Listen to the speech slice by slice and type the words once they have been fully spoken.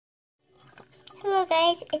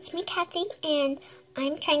guys, it's me Kathy and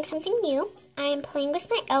I'm trying something new. I am playing with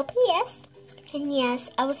my LPS and yes,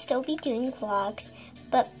 I will still be doing vlogs,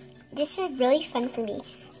 but this is really fun for me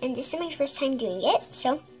and this is my first time doing it,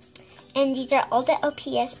 and these are all the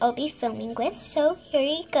LPS I'll be filming with, so here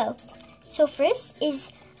you go. So first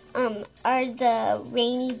is are the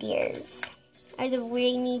rainy deers, are the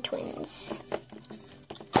rainy twins.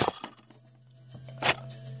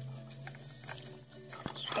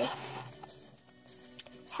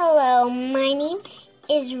 Hello, my name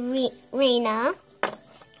is Raina.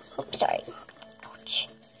 Oops, sorry. Ouch.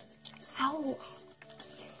 Ow.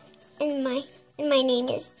 And my name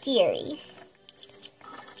is Deary.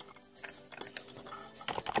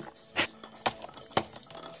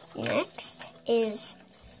 Next is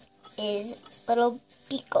little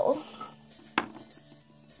Beagle.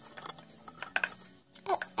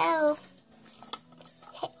 Ow.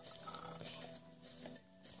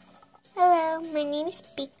 Hello, my name is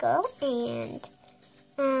Beagle, and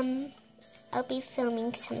I'll be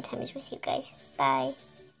filming sometimes with you guys. Bye.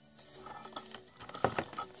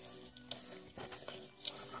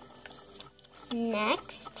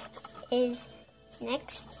 Next is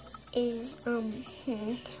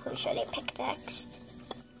who should I pick next?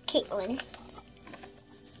 Caitlin.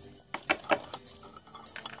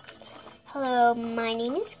 Hello, my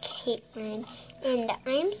name is Caitlin, and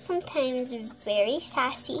I'm sometimes very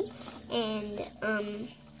sassy, and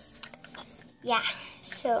yeah,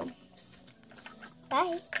 so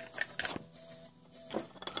bye.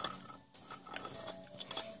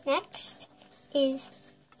 Next is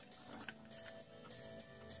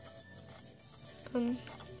who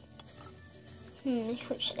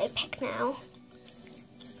should I pick now?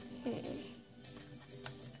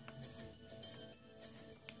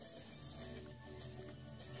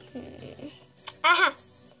 Aha!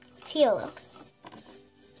 Philo.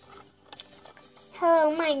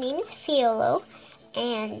 Hello, my name is Philo,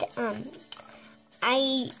 and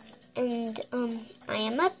I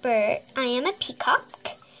am a bird. I am a peacock,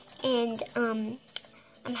 and I'm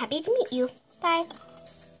happy to meet you. Bye.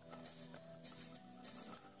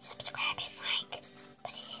 Subscribe and like,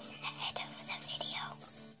 but it is in the end of the video.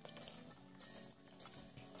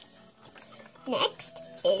 Next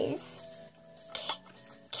is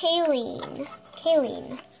Kayleen.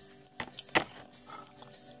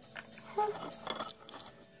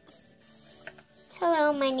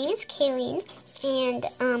 Hello, my name is Kayleen, and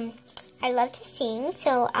I love to sing,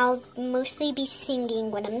 so I'll mostly be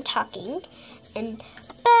singing when I'm talking. And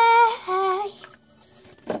bye.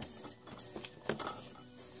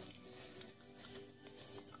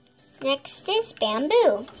 Next is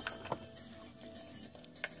Bamboo.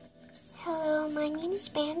 Hello, my name is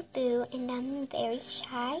Bamboo, and I'm very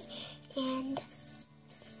shy, and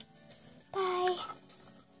bye.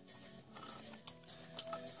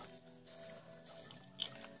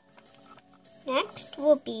 Next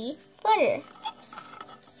will be Flutter.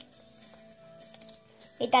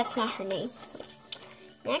 Wait, that's not her name. Wait.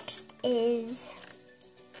 Next is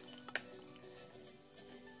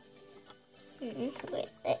who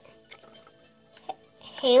is it?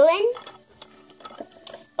 Halen?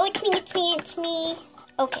 Oh, it's me.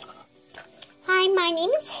 Okay. Hi, my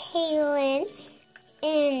name is Halen,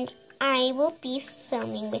 and I will be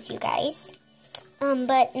filming with you guys.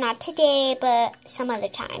 But not today, but some other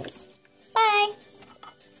times. Bye.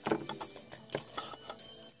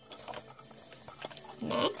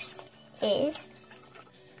 Next is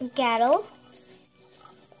Gattle.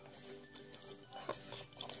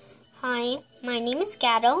 Hi, my name is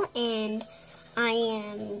Gattle, and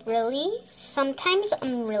sometimes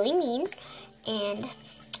I'm really mean, and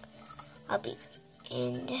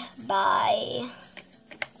bye.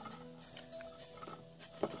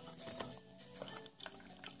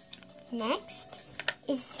 Next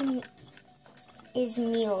is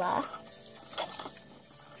Mila.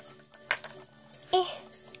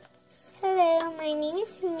 Hello, my name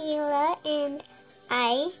is Mila, and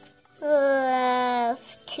I love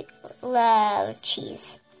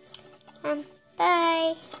cheese.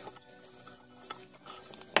 Bye.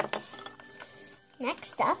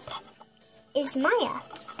 Next up is Maya.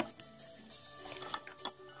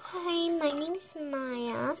 Hi, my name is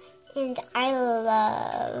Maya, and I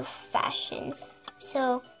love fashion.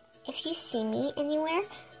 So if you see me anywhere,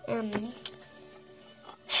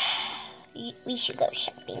 we should go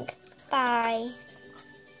shopping. Bye.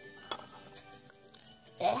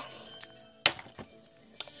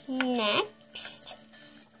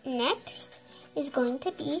 Next is going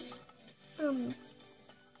to be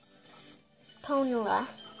Ponia.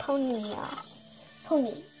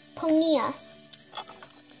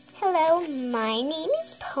 Hello, my name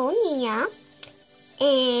is Ponia,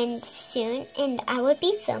 and I will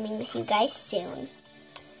be filming with you guys soon.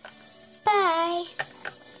 Bye.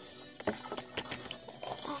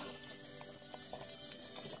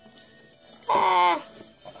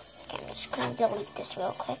 Okay, I'm just going to delete this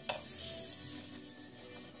real quick.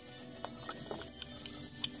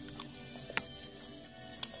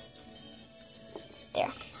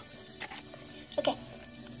 There. Okay.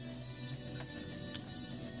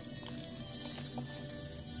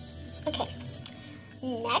 Okay.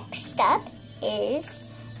 Next up is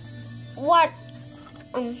what's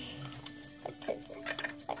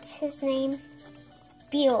his name?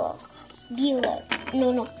 Bueller.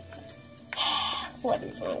 No. What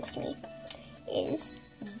is wrong with me? Is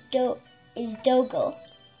Dogle.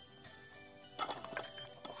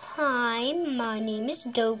 Hi, my name is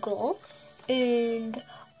Dogle, and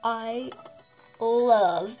I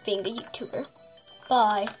love being a YouTuber.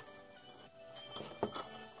 Bye.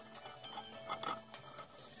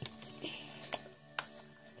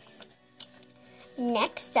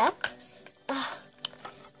 Next up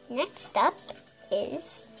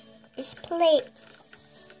is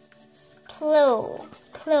Plo.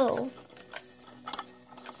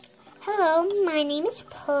 Hello, my name is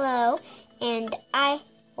Plo, and I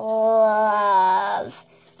love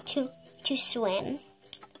to swim.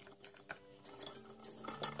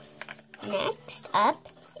 Next up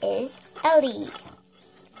is Ellie.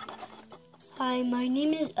 Hi, my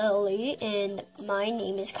name is Ellie, and my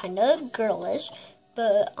name is kind of girlish,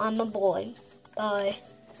 but I'm a boy. Bye.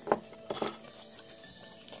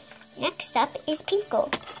 Next up is Pinkle.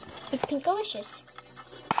 Is Pinkalicious.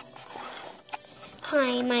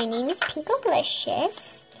 Hi, my name is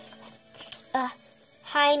Pinkalicious.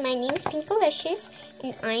 Hi, my name is Pinkalicious,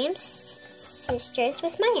 and I am sisters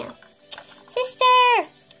with Maya. Sister!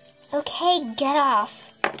 Okay, get off.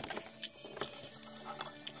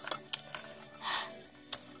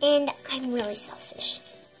 And I'm really selfish.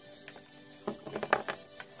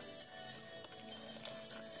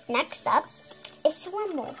 Next up is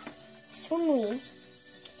Swimly.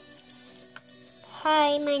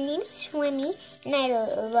 Hi, my name's Swimmy, and I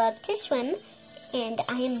love to swim, and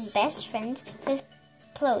I am best friends with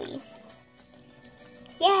Chloe.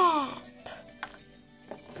 Yeah!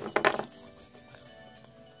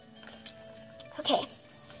 Okay.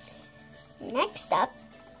 Next up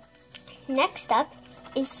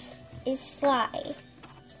is Sly.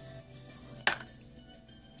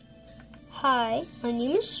 Hi, my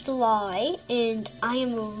name is Sly, and I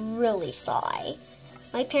am really sly.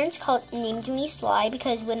 My parents named me Sly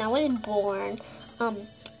because when I was born, I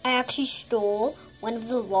actually stole one of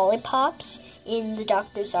the lollipops in the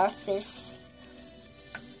doctor's office.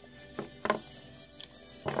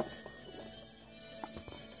 Well,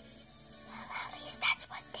 at least that's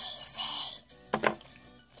what they say.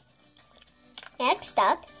 Next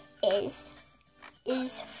up is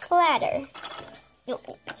Flatter. No.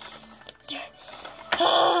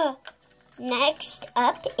 Next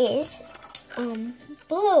up is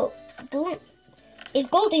Blue is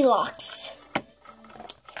Goldilocks.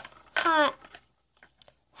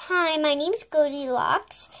 Hi, my name is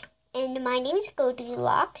Goldilocks, and my name is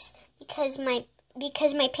Goldilocks because my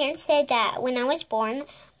parents said that when I was born,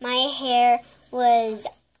 my hair was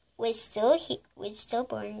still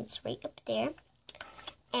born. It's right up there,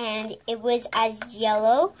 and it was as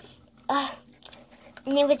yellow, as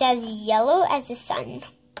the sun.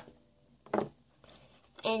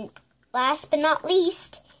 And last but not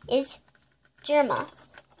least is Germa.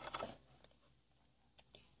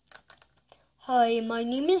 Hi, my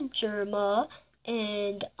name is Germa,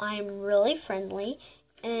 and I'm really friendly,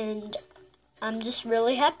 and I'm just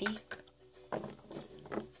really happy.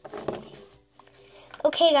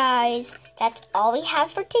 Okay, guys, that's all we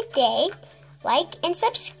have for today. Like and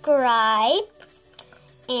subscribe,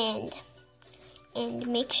 and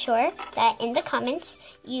make sure that in the comments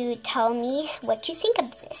you tell me what you think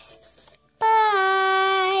of this. Bye!